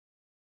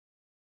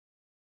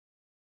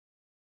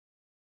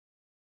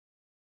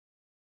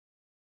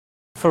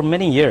For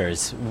many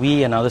years,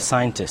 we and other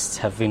scientists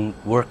have been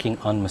working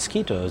on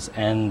mosquitoes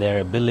and their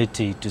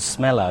ability to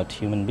smell out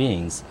human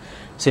beings.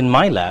 So in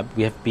my lab,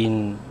 we have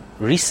been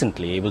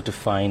recently able to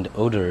find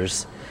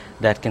odors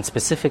that can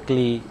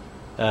specifically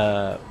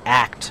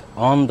act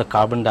on the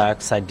carbon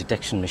dioxide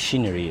detection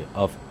machinery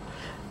of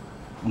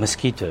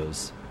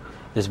mosquitoes.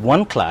 There's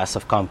one class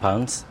of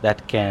compounds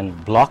that can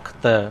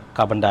block the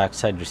carbon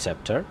dioxide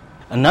receptor.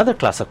 Another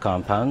class of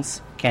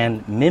compounds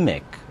can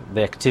mimic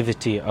the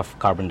activity of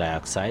carbon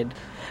dioxide.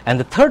 And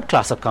the third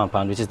class of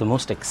compound, which is the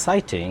most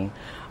exciting,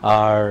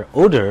 are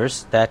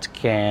odors that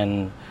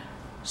can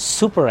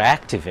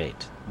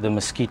superactivate the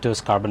mosquito's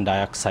carbon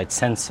dioxide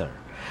sensor.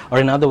 Or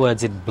in other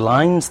words, it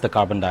blinds the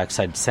carbon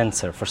dioxide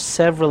sensor for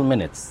several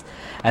minutes,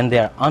 and they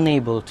are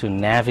unable to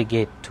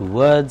navigate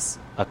towards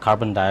a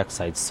carbon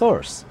dioxide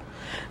source.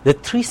 The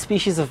three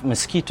species of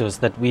mosquitoes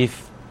that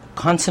we've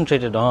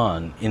concentrated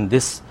on in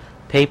this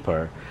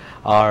paper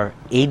are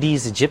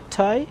Aedes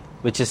aegypti,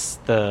 which is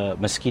the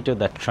mosquito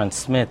that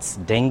transmits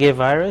dengue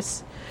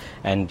virus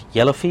and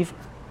yellow fever.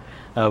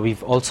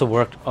 We've also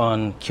worked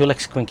on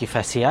Culex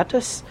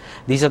quinquefasciatus.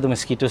 These are the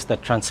mosquitoes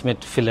that transmit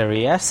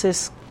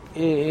filariasis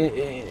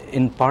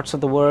in parts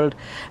of the world,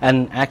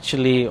 and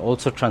actually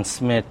also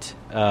transmit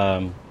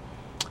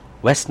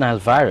West Nile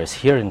virus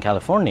here in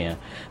California.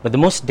 But the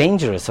most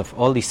dangerous of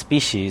all these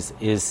species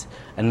is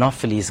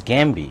Anopheles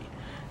gambiae.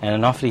 And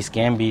Anopheles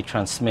gambiae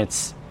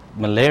transmits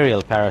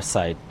malarial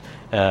parasite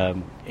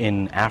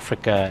in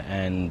Africa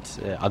and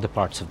other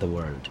parts of the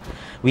world.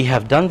 We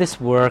have done this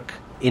work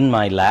in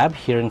my lab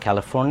here in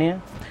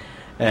California.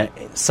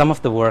 Some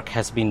of the work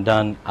has been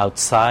done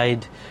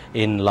outside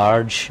in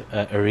large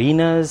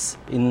arenas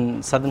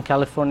in Southern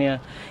California,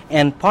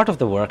 and part of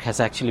the work has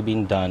actually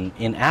been done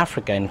in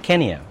Africa, in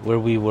Kenya, where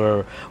we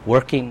were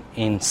working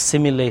in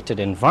simulated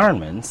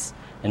environments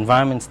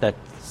that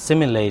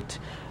simulate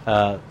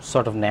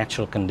sort of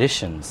natural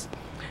conditions.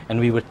 And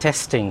we were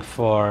testing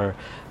for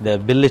the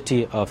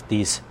ability of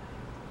these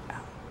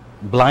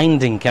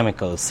blinding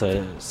chemicals,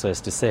 so as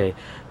to say,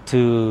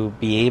 to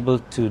be able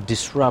to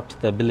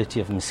disrupt the ability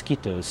of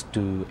mosquitoes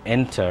to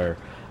enter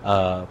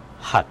a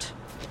hut.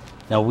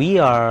 Now we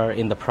are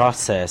in the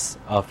process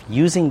of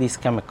using these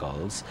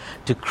chemicals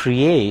to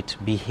create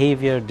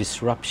behavior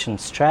disruption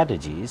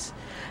strategies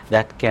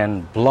that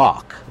can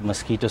block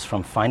mosquitoes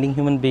from finding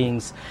human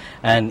beings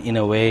and in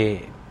a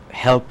way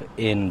help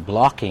in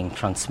blocking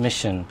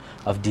transmission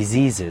of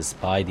diseases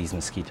by these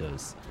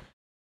mosquitoes.